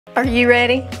Are you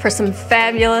ready for some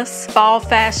fabulous fall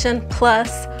fashion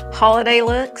plus holiday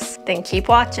looks? Then keep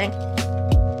watching.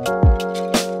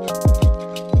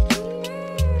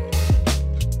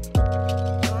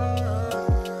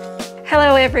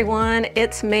 Hello everyone,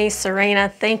 it's me, Serena.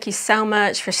 Thank you so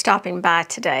much for stopping by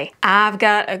today. I've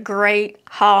got a great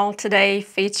haul today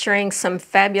featuring some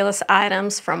fabulous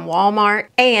items from Walmart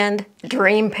and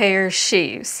Dream Pairs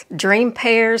shoes. Dream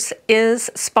Pairs is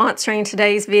sponsoring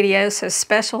today's video, so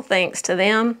special thanks to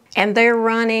them. And they're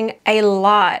running a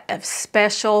lot of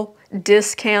special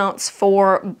discounts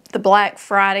for the Black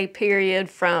Friday period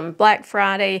from Black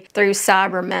Friday through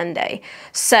Cyber Monday.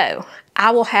 So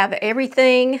I will have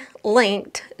everything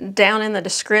linked down in the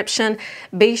description.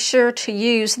 Be sure to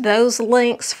use those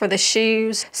links for the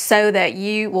shoes so that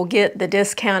you will get the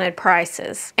discounted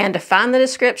prices. And to find the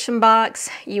description box,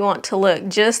 you want to look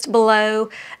just below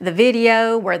the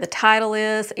video where the title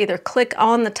is. Either click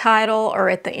on the title or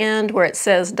at the end where it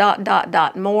says ...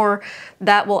 more.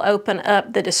 That will open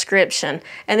up the description.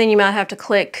 And then you might have to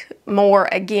click more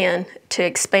again to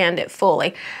expand it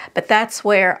fully. But that's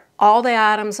where all the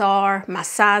items are, my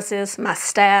sizes, my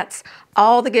stats,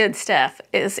 all the good stuff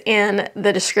is in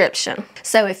the description.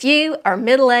 So if you are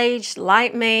middle-aged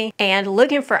like me and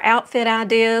looking for outfit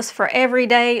ideas for every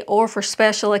day or for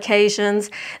special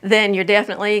occasions, then you're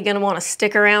definitely going to want to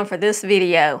stick around for this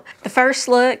video. The first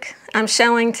look I'm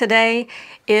showing today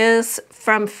is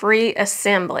from Free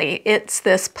Assembly. It's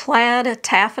this plaid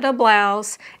taffeta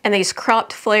blouse and these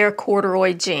cropped flare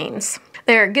corduroy jeans.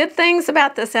 There are good things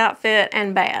about this outfit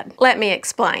and bad. Let me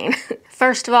explain.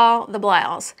 First of all, the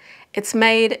blouse. It's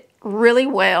made really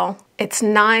well. It's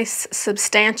nice,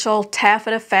 substantial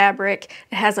taffeta fabric.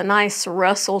 It has a nice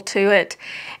rustle to it.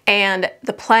 And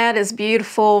the plaid is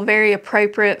beautiful, very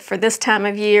appropriate for this time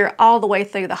of year, all the way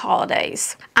through the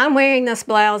holidays. I'm wearing this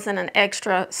blouse in an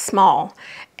extra small.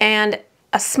 And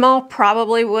a small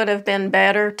probably would have been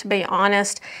better, to be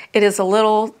honest. It is a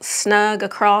little snug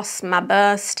across my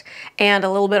bust and a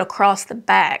little bit across the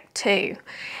back too.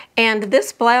 And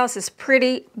this blouse is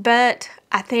pretty, but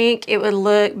I think it would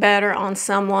look better on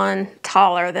someone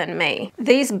taller than me.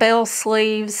 These bell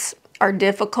sleeves are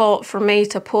difficult for me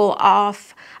to pull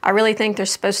off. I really think they're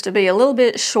supposed to be a little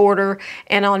bit shorter,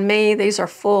 and on me these are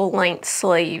full-length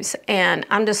sleeves, and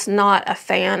I'm just not a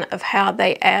fan of how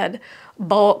they add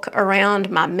bulk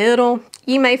around my middle.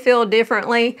 You may feel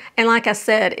differently, and like I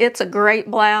said, it's a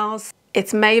great blouse.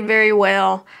 It's made very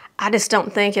well. I just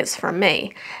don't think it's for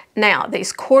me. Now,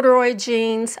 these corduroy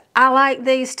jeans, I like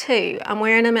these too. I'm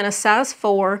wearing them in a size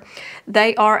 4.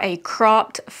 They are a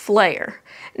cropped flare.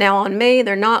 Now on me,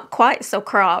 they're not quite so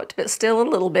cropped, but still a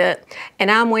little bit.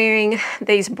 And I'm wearing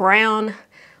these brown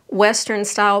Western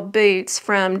style boots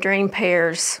from Dream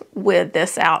Pairs with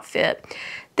this outfit.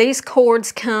 These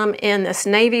cords come in this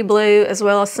navy blue as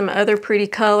well as some other pretty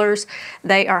colors.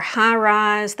 They are high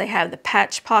rise. They have the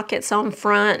patch pockets on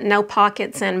front, no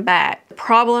pockets in back. The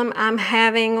problem I'm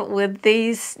having with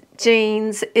these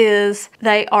jeans is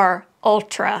they are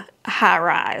ultra high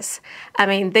rise. I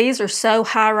mean, these are so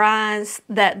high rise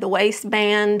that the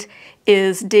waistband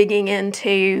is digging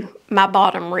into my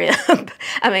bottom rib.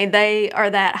 I mean, they are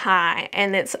that high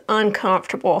and it's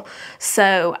uncomfortable.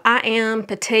 So I am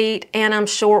petite and I'm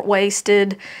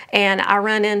short-waisted, and I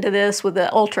run into this with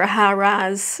the ultra high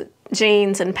rise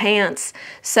jeans and pants.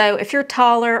 So if you're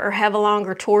taller or have a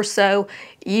longer torso,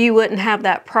 you wouldn't have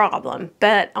that problem.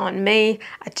 But on me,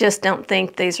 I just don't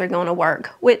think these are going to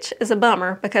work, which is a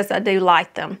bummer because I do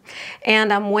like them.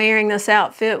 And I'm wearing this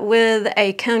outfit with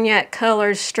a cognac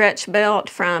colored stretch belt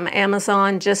from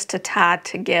Amazon just to tie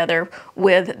together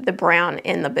with the brown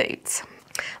in the boots.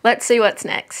 Let's see what's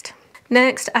next.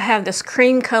 Next, I have this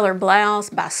cream color blouse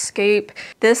by Scoop.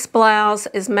 This blouse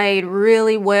is made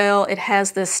really well. It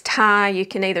has this tie. You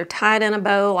can either tie it in a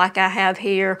bow like I have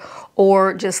here,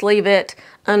 or just leave it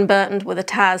unbuttoned with the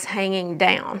ties hanging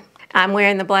down. I'm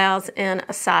wearing the blouse in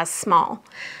a size small.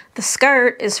 The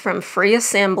skirt is from Free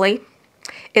Assembly.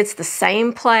 It's the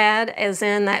same plaid as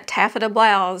in that taffeta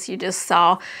blouse you just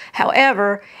saw.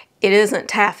 However, it isn't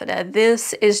taffeta.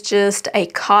 This is just a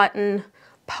cotton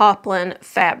poplin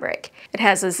fabric. It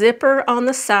has a zipper on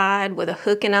the side with a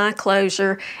hook and eye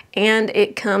closure, and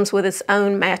it comes with its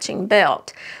own matching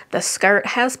belt. The skirt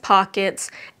has pockets,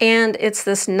 and it's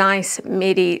this nice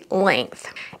midi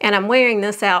length. And I'm wearing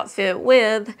this outfit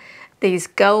with these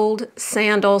gold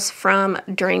sandals from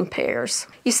Dream Pairs.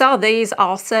 You saw these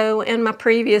also in my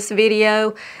previous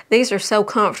video. These are so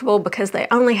comfortable because they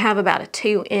only have about a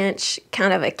 2-inch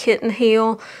kind of a kitten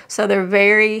heel, so they're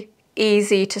very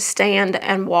easy to stand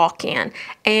and walk in.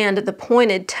 And the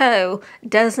pointed toe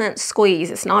doesn't squeeze.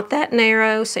 It's not that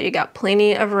narrow, so you got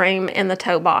plenty of room in the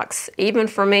toe box, even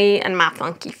for me and my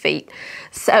funky feet.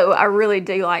 So I really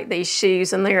do like these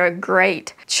shoes, and they're a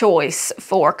great choice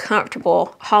for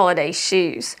comfortable holiday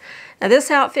shoes. Now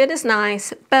this outfit is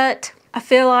nice, but I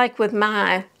feel like with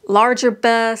my larger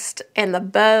bust and the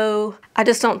bow, I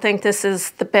just don't think this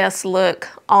is the best look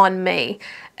on me.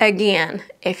 Again,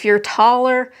 if you're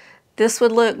taller, this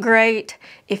would look great.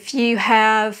 If you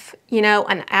have, you know,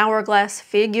 an hourglass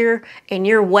figure and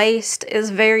your waist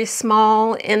is very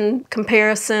small in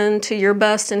comparison to your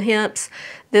bust and hips,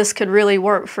 this could really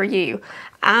work for you.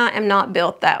 I am not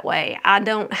built that way. I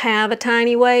don't have a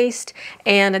tiny waist,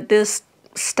 and this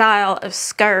style of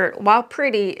skirt, while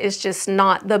pretty, is just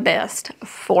not the best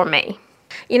for me.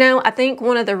 You know, I think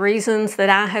one of the reasons that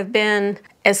I have been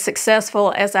as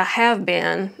successful as I have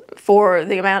been for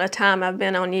the amount of time I've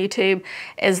been on YouTube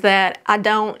is that I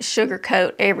don't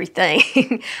sugarcoat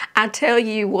everything. I tell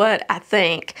you what I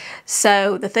think.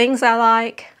 So the things I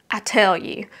like, I tell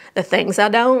you. The things I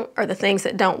don't, or the things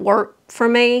that don't work for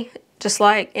me, just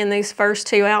like in these first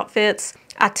two outfits,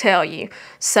 I tell you.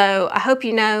 So I hope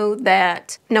you know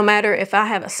that no matter if I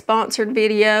have a sponsored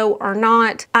video or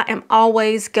not, I am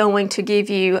always going to give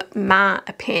you my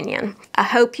opinion. I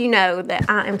hope you know that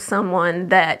I am someone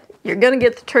that you're going to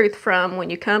get the truth from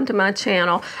when you come to my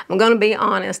channel. I'm going to be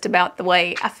honest about the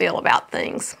way I feel about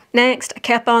things. Next, I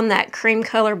kept on that cream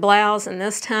color blouse, and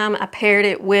this time I paired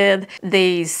it with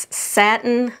these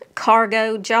satin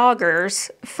cargo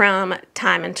joggers from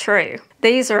Time and True.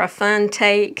 These are a fun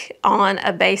take on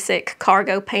a basic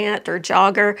cargo pant or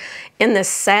jogger in this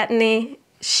satiny,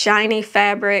 shiny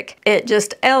fabric. It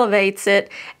just elevates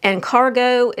it, and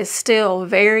cargo is still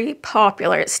very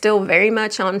popular. It's still very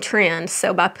much on trend.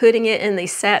 So by putting it in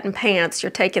these satin pants, you're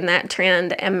taking that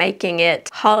trend and making it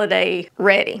holiday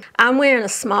ready. I'm wearing a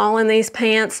small in these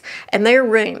pants, and they're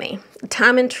roomy.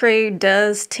 Time and True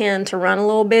does tend to run a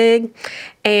little big,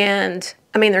 and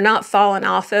I mean, they're not falling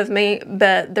off of me,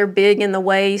 but they're big in the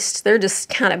waist. They're just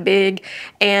kind of big.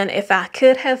 And if I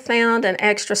could have found an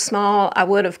extra small, I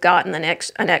would have gotten an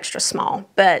extra small,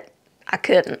 but I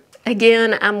couldn't.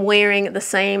 Again, I'm wearing the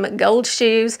same gold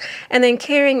shoes and then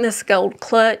carrying this gold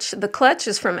clutch. The clutch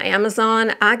is from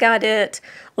Amazon. I got it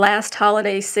last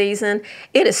holiday season.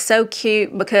 It is so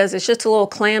cute because it's just a little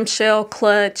clamshell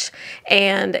clutch,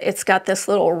 and it's got this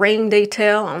little ring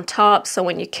detail on top, so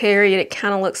when you carry it, it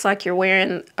kind of looks like you're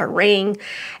wearing a ring.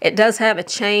 It does have a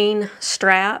chain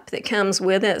strap that comes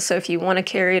with it, so if you want to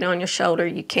carry it on your shoulder,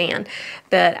 you can.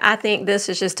 But I think this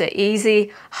is just an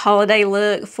easy holiday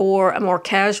look for a more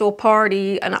casual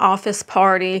party, an office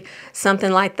party,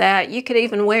 something like that. You could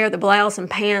even wear the blouse and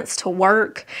pants to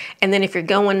work, and then if you're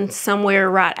going somewhere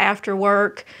right after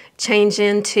work, change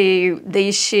into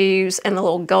these shoes and the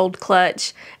little gold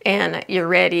clutch, and you're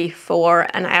ready for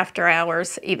an after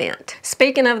hours event.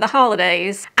 Speaking of the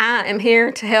holidays, I am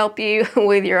here to help you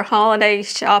with your holiday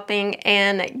shopping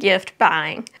and gift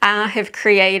buying. I have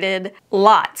created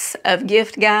lots of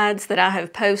gift guides that I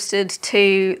have posted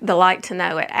to the Like to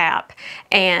Know It app,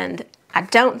 and I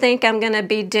don't think I'm going to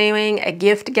be doing a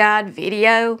gift guide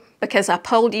video because I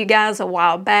polled you guys a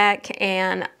while back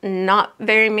and not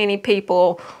very many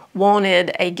people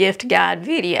wanted a gift guide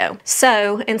video.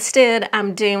 So instead,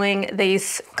 I'm doing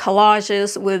these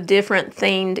collages with different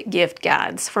themed gift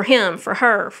guides for him, for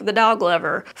her, for the dog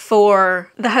lover,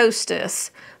 for the hostess,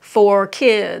 for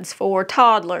kids, for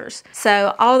toddlers.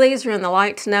 So all these are in the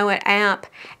Like to Know It app,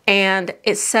 and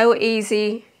it's so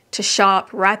easy to shop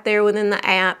right there within the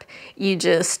app. You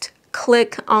just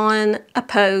click on a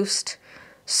post,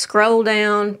 scroll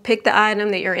down, pick the item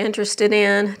that you're interested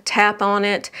in, tap on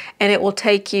it, and it will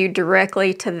take you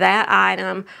directly to that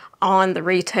item on the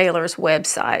retailer's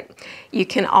website. You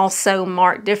can also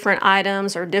mark different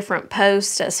items or different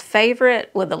posts as favorite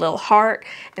with a little heart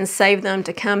and save them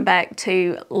to come back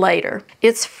to later.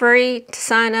 It's free to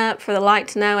sign up for the Like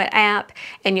to Know It app,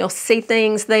 and you'll see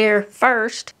things there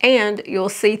first, and you'll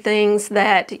see things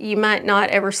that you might not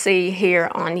ever see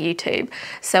here on YouTube.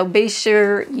 So be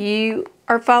sure you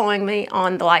are following me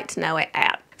on the Like to Know It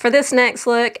app. For this next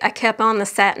look, I kept on the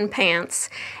satin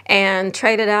pants and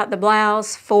traded out the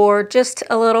blouse for just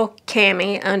a little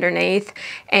cami underneath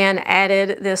and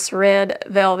added this red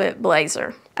velvet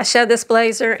blazer. I showed this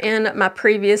blazer in my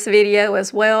previous video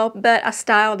as well, but I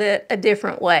styled it a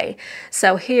different way.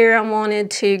 So here I wanted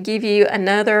to give you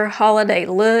another holiday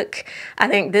look. I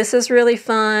think this is really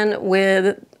fun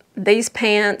with these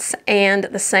pants and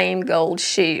the same gold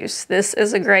shoes. This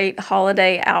is a great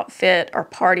holiday outfit or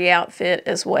party outfit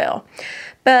as well.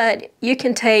 But you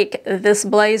can take this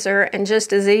blazer and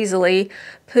just as easily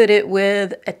put it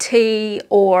with a tee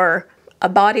or a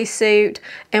bodysuit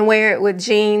and wear it with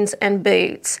jeans and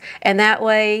boots. And that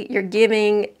way you're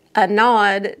giving a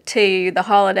nod to the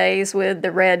holidays with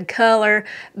the red color,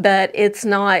 but it's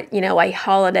not, you know, a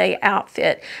holiday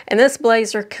outfit. And this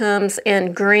blazer comes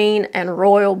in green and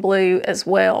royal blue as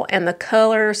well. And the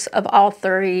colors of all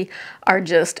three are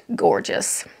just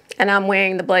gorgeous. And I'm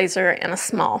wearing the blazer in a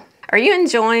small. Are you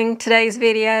enjoying today's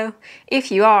video?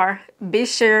 If you are, be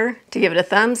sure to give it a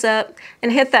thumbs up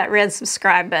and hit that red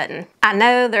subscribe button. I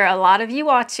know there are a lot of you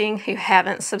watching who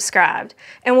haven't subscribed.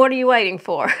 And what are you waiting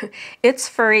for? It's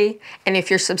free, and if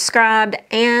you're subscribed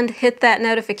and hit that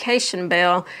notification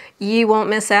bell, you won't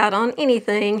miss out on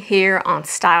anything here on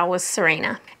Style with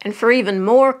Serena. And for even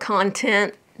more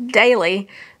content daily,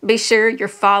 be sure you're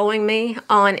following me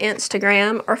on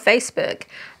Instagram or Facebook.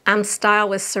 I'm Style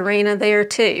with Serena there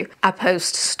too. I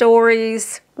post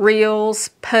stories, reels,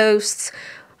 posts,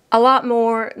 a lot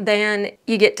more than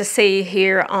you get to see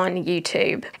here on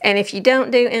YouTube. And if you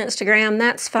don't do Instagram,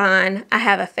 that's fine. I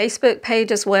have a Facebook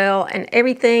page as well, and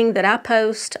everything that I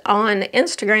post on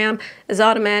Instagram is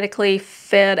automatically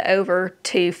fed over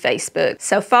to Facebook.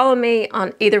 So follow me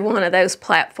on either one of those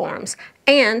platforms.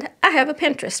 And I have a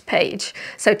Pinterest page,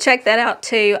 so check that out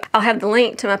too. I'll have the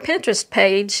link to my Pinterest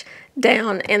page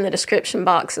down in the description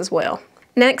box as well.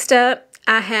 Next up,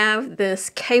 I have this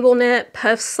cable knit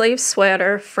puff sleeve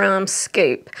sweater from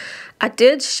Scoop. I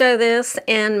did show this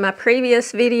in my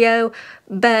previous video,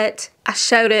 but I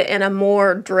showed it in a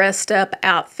more dressed up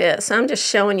outfit. So I'm just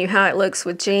showing you how it looks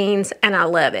with jeans, and I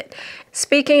love it.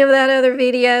 Speaking of that other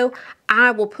video,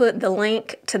 I will put the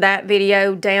link to that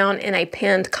video down in a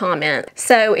pinned comment.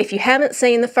 So if you haven't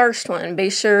seen the first one, be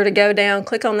sure to go down,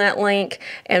 click on that link,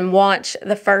 and watch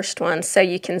the first one so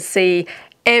you can see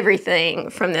everything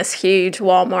from this huge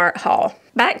Walmart haul.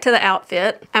 Back to the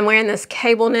outfit. I'm wearing this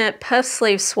cable knit puff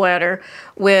sleeve sweater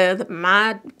with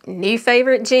my new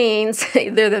favorite jeans.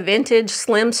 They're the vintage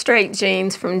slim straight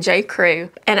jeans from J. Crew.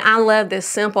 And I love this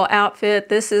simple outfit.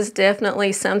 This is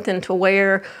definitely something to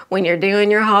wear when you're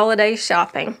doing your holiday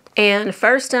shopping. And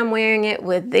first I'm wearing it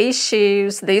with these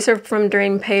shoes. These are from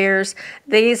Dream Pairs.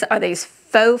 These are these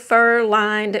faux fur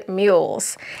lined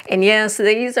mules. And yes,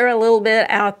 these are a little bit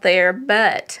out there,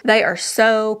 but they are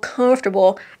so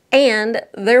comfortable and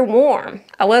they're warm.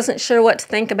 I wasn't sure what to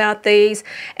think about these,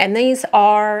 and these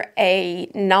are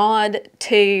a nod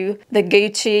to the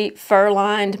Gucci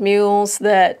fur-lined mules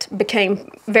that became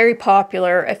very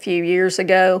popular a few years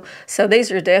ago. So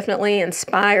these are definitely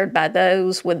inspired by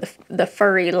those with the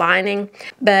furry lining,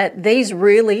 but these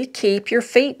really keep your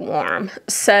feet warm.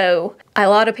 So a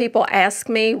lot of people ask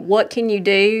me, what can you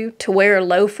do to wear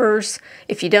loafers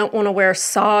if you don't want to wear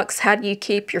socks? How do you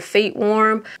keep your feet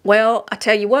warm? Well, I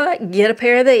tell you what, get a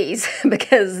pair of these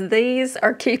because these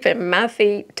are keeping my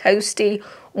feet toasty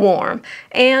warm,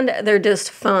 and they're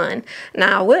just fun.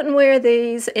 Now, I wouldn't wear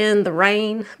these in the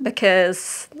rain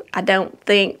because I don't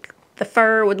think the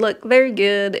fur would look very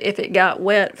good if it got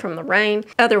wet from the rain.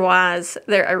 Otherwise,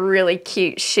 they're a really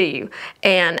cute shoe.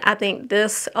 And I think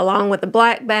this, along with the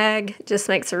black bag, just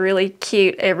makes a really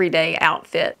cute everyday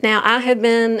outfit. Now, I have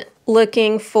been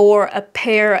looking for a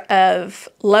pair of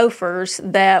loafers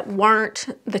that weren't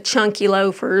the chunky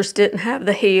loafers, didn't have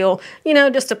the heel, you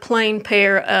know, just a plain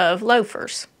pair of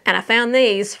loafers. And I found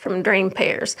these from Dream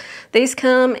Pairs. These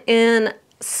come in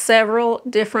several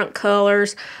different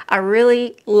colors. I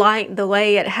really like the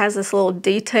way it has this little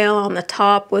detail on the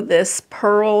top with this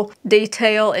pearl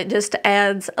detail. It just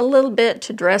adds a little bit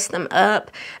to dress them up,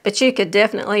 but you could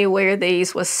definitely wear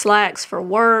these with slacks for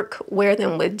work, wear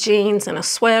them with jeans and a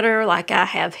sweater like I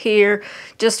have here.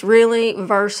 Just really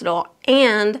versatile,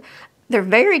 and they're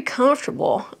very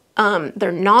comfortable.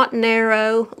 They're not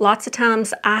narrow. Lots of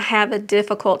times I have a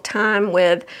difficult time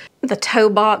with the toe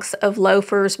box of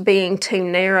loafers being too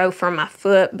narrow for my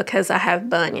foot because I have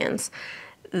bunions.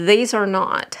 These are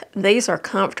not. These are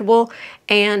comfortable,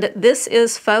 and this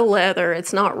is faux leather.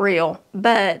 It's not real,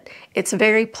 but it's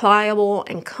very pliable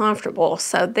and comfortable.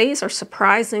 So these are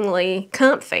surprisingly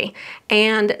comfy,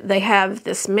 and they have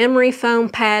this memory foam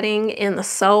padding in the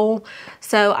sole.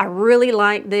 So I really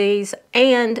like these.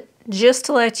 And just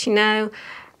to let you know,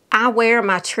 I wear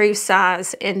my true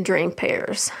size in Dream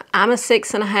Pairs. I'm a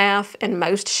 6.5 in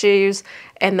most shoes,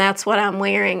 and that's what I'm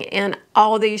wearing in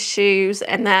all these shoes,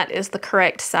 and that is the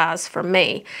correct size for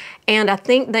me. And I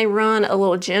think they run a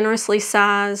little generously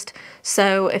sized,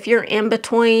 so if you're in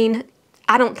between,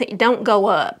 don't go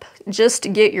up just to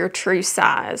get your true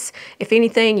size. If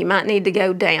anything, you might need to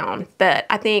go down, but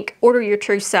I think order your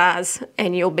true size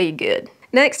and you'll be good.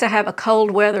 Next, I have a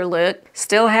cold weather look.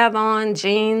 Still have on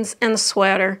jeans and a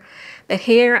sweater, but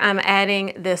here I'm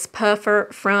adding this puffer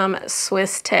from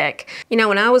Swiss Tech. You know,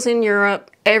 when I was in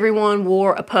Europe, everyone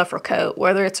wore a puffer coat,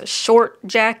 whether it's a short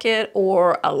jacket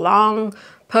or a long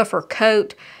puffer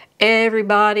coat.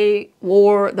 Everybody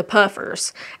wore the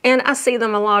puffers, and I see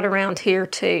them a lot around here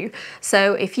too.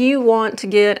 So if you want to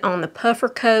get on the puffer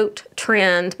coat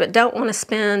trend but don't want to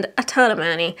spend a ton of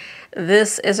money,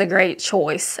 this is a great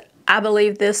choice. I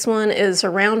believe this one is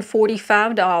around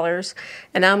 $45,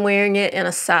 and I'm wearing it in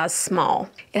a size small.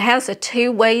 It has a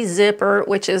two-way zipper,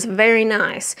 which is very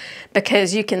nice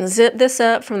because you can zip this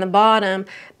up from the bottom,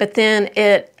 but then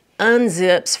it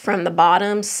unzips from the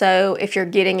bottom, so if you're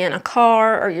getting in a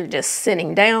car or you're just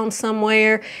sitting down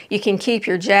somewhere, you can keep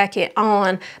your jacket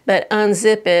on but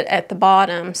unzip it at the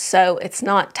bottom so it's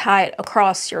not tight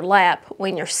across your lap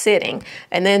when you're sitting,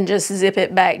 and then just zip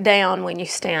it back down when you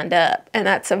stand up, and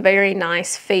that's a very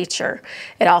nice feature.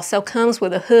 It also comes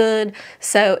with a hood,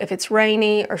 so if it's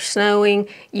rainy or snowing,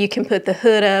 you can put the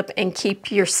hood up and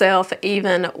keep yourself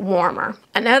even warmer.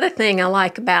 Another thing I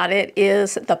like about it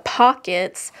is the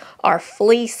pockets are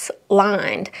fleece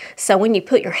lined. So when you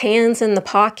put your hands in the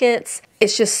pockets,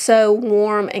 it's just so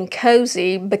warm and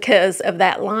cozy because of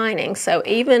that lining. So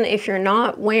even if you're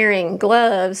not wearing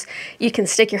gloves, you can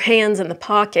stick your hands in the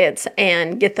pockets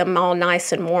and get them all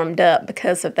nice and warmed up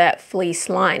because of that fleece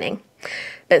lining.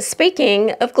 But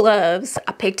speaking of gloves,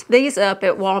 I picked these up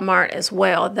at Walmart as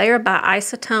well. They are by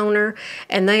Isotoner,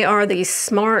 and they are the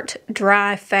Smart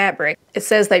Dry Fabric. It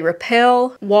says they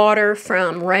repel water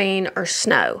from rain or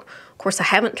snow. Of course, I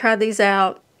haven't tried these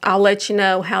out. I'll let you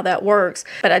know how that works,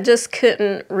 but I just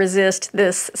couldn't resist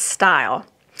this style.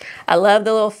 I love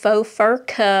the little faux fur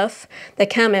cuff. They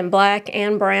come in black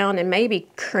and brown and maybe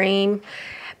cream.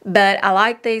 But I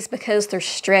like these because they're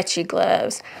stretchy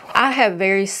gloves. I have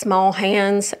very small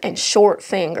hands and short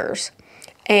fingers.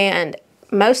 And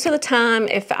most of the time,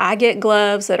 if I get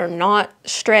gloves that are not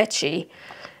stretchy,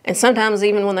 and sometimes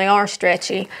even when they are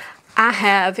stretchy, I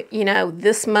have, you know,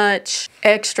 this much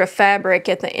extra fabric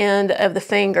at the end of the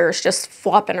fingers just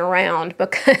flopping around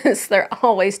because they're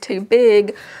always too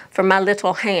big for my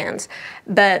little hands.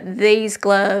 But these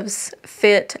gloves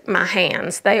fit my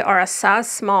hands. They are a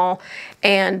size small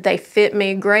and they fit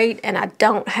me great, and I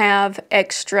don't have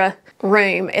extra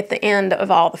room at the end of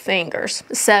all the fingers.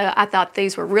 So I thought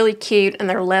these were really cute, and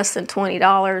they're less than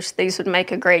 $20. These would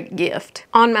make a great gift.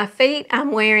 On my feet,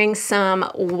 I'm wearing some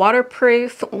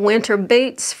waterproof winter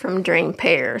boots from Dream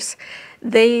Pairs.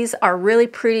 These are really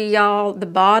pretty, y'all. The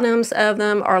bottoms of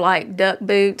them are like duck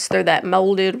boots. They're that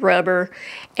molded rubber,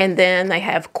 and then they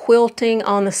have quilting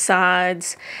on the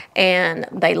sides, and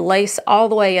they lace all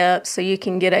the way up so you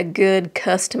can get a good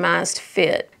customized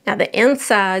fit. Now the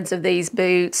insides of these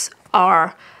boots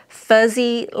are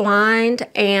fuzzy lined,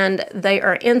 and they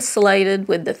are insulated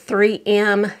with the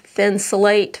 3M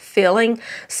Thinsulate filling,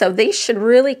 so these should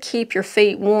really keep your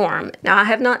feet warm. Now I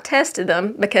have not tested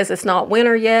them because it's not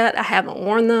winter yet. I haven't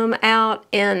worn them out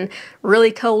in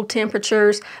really cold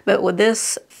temperatures, but with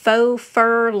this faux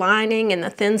fur lining and the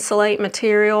Thinsulate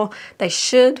material, they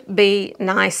should be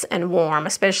nice and warm,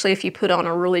 especially if you put on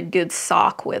a really good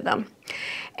sock with them.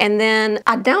 And then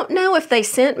I don't know if they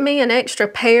sent me an extra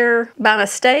pair by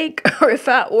mistake or if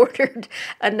I ordered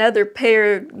another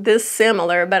pair this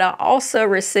similar, but I also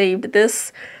received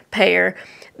this pair.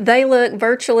 They look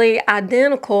virtually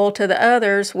identical to the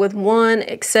others with one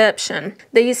exception.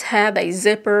 These have a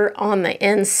zipper on the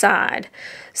inside.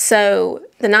 So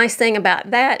the nice thing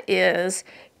about that is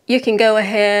you can go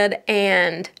ahead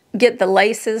and get the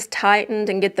laces tightened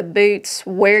and get the boots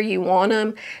where you want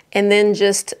them, and then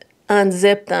just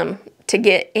unzip them to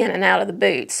get in and out of the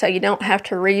boots, so you don't have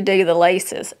to redo the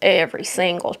laces every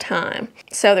single time.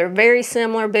 So they're very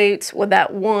similar boots with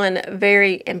that one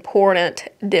very important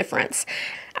difference.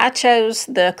 I chose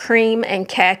the cream and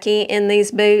khaki in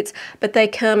these boots, but they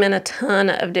come in a ton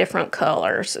of different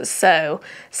colors, so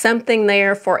something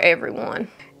there for everyone.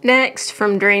 Next,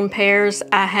 from Dream Pairs,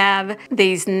 I have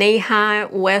these knee-high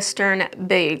Western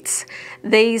boots.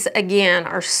 These, again,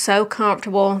 are so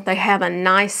comfortable. They have a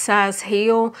nice size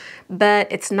heel, but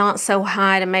it's not so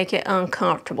high to make it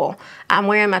uncomfortable. I'm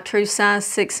wearing my true size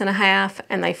 6.5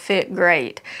 and they fit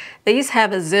great. These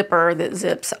have a zipper that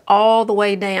zips all the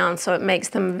way down, so it makes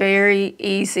them very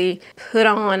easy to put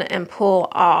on and pull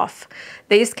off.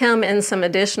 These come in some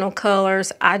additional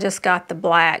colors. I just got the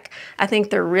black. I think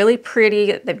they're really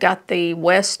pretty. They've got the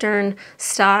Western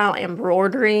style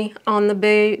embroidery on the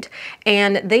boot,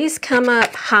 and these come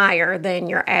up higher than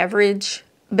your average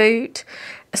boot.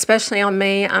 Especially on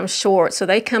me, I'm short, so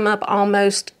they come up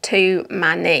almost to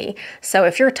my knee. So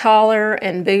if you're taller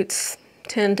and boots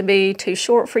tend to be too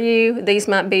short for you, these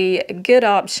might be a good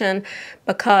option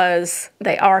because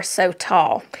they are so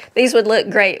tall. These would look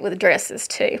great with dresses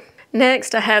too.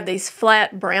 Next, I have these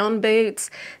flat brown boots.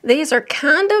 These are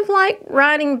kind of like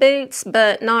riding boots,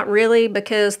 but not really,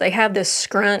 because they have this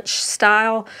scrunch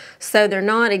style. So they're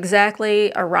not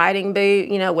exactly a riding boot,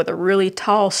 you know, with a really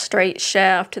tall straight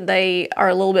shaft. They are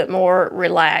a little bit more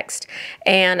relaxed.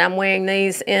 And I'm wearing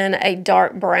these in a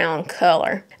dark brown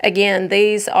color. Again,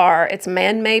 it's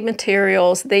man-made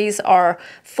materials. These are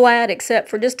flat except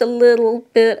for just a little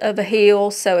bit of a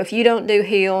heel. So if you don't do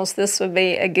heels, this would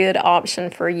be a good option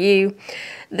for you.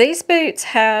 These boots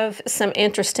have some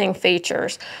interesting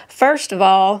features. First of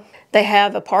all, they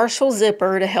have a partial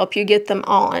zipper to help you get them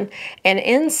on, and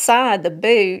inside the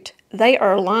boot they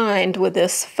are lined with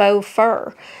this faux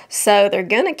fur, so they're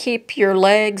going to keep your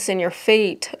legs and your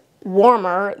feet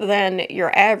warmer than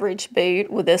your average boot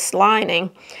with this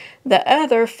lining. The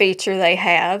other feature they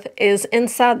have is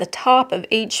inside the top of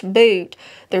each boot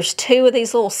there's two of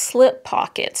these little slip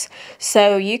pockets,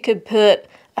 so you could put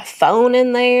a phone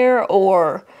in there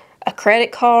or a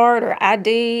credit card or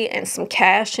ID and some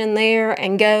cash in there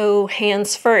and go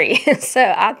hands-free.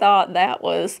 So I thought that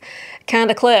was kind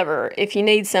of clever. If you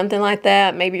need something like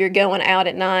that, maybe you're going out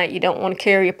at night, you don't want to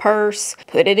carry a purse,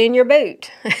 put it in your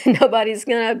boot. Nobody's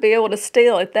going to be able to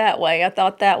steal it that way. I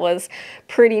thought that was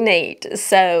pretty neat.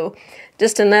 So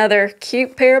just another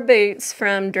cute pair of boots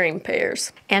from Dream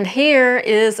Pairs. And here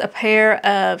is a pair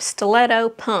of stiletto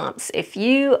pumps. If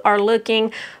you are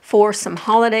looking for some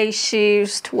holiday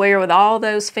shoes to wear with all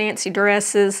those fancy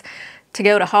dresses to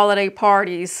go to holiday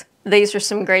parties, these are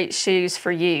some great shoes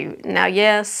for you. Now,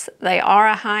 yes, they are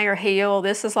a higher heel.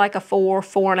 This is like a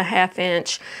 4.5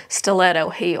 inch stiletto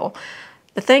heel.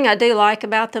 The thing I do like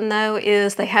about them though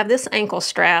is they have this ankle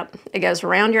strap. It goes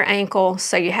around your ankle,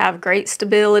 so you have great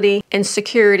stability and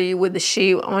security with the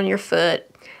shoe on your foot.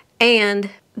 And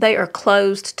they are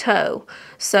closed toe.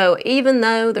 So even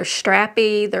though they're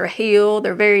strappy, they're heel,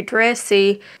 they're very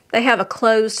dressy, they have a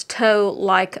closed toe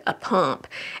like a pump.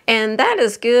 And that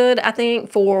is good, I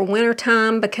think, for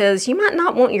wintertime, because you might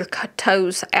not want your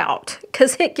toes out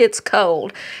because it gets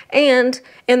cold. And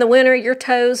in the winter, your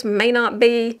toes may not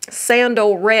be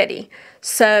sandal ready.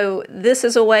 So this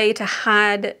is a way to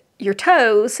hide your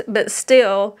toes, but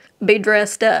still be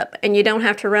dressed up, and you don't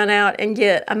have to run out and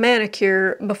get a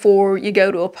manicure before you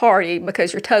go to a party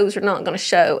because your toes are not going to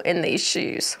show in these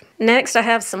shoes. Next, I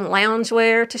have some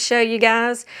loungewear to show you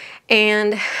guys,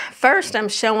 and first I'm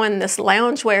showing this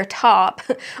loungewear top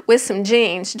with some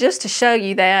jeans just to show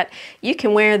you that you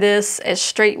can wear this as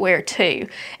streetwear too.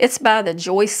 It's by the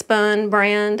Joyspun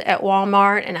brand at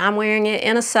Walmart, and I'm wearing it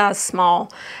in a size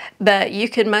small, but you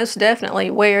could most definitely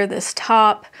wear this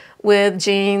top with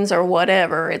jeans or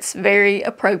whatever. It's very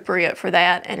appropriate for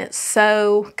that, and it's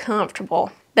so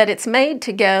comfortable. But it's made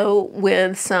to go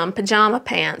with some pajama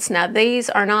pants. Now, these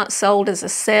are not sold as a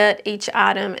set. Each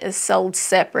item is sold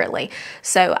separately.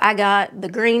 So I got the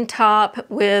green top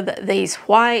with these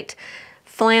white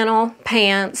flannel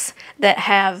pants that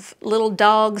have little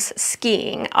dogs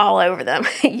skiing all over them.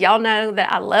 Y'all know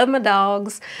that I love my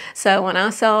dogs, so when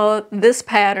I saw this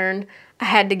pattern, I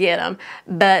had to get them.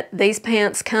 But these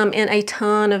pants come in a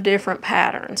ton of different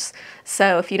patterns.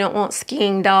 So if you don't want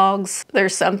skiing dogs,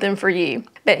 there's something for you.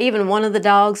 But even one of the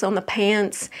dogs on the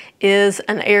pants is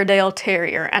an Airedale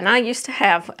Terrier. And I used to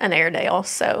have an Airedale,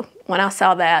 so when I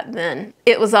saw that, then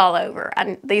it was all over.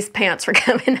 These pants were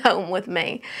coming home with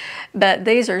me. But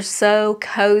these are so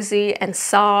cozy and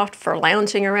soft for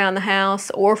lounging around the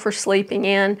house or for sleeping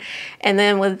in. And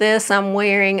then with this, I'm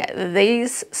wearing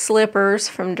these slippers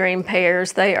from Dream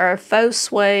Pairs. They are faux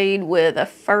suede with a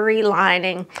furry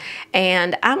lining.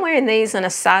 And I'm wearing these in a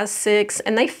size 6,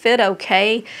 and they fit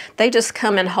okay. They just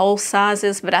come in whole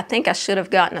sizes, but I think I should have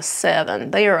gotten a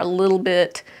 7. They are a little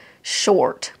bit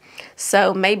short.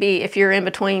 So maybe if you're in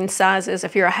between sizes,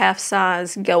 if you're a half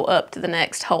size, go up to the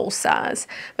next whole size.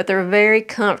 But they're very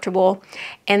comfortable.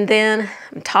 And then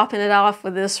I'm topping it off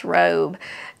with this robe.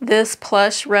 This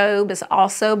plush robe is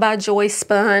also by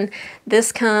Joyspun.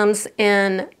 This comes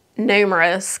in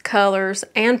numerous colors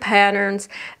and patterns,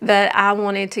 but I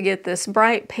wanted to get this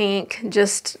bright pink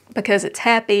just because it's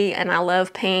happy and I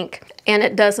love pink and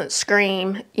it doesn't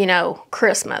scream, you know,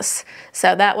 Christmas.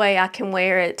 So that way I can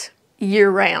wear it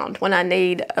year-round when I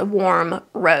need a warm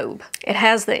robe. It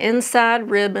has the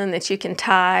inside ribbon that you can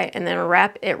tie and then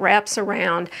it wraps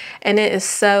around, and it is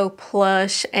so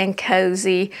plush and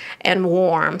cozy and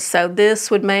warm. So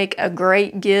this would make a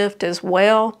great gift as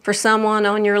well for someone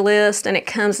on your list, and it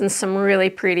comes in some really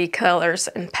pretty colors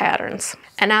and patterns.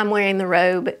 And I'm wearing the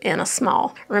robe in a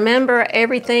small. Remember,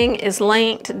 everything is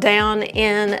linked down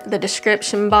in the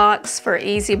description box for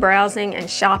easy browsing and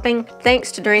shopping.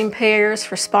 Thanks to Dream Pairs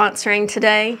for sponsoring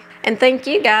today. And thank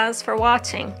you guys for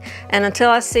watching. And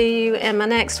until I see you in my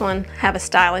next one, have a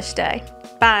stylish day.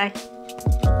 Bye.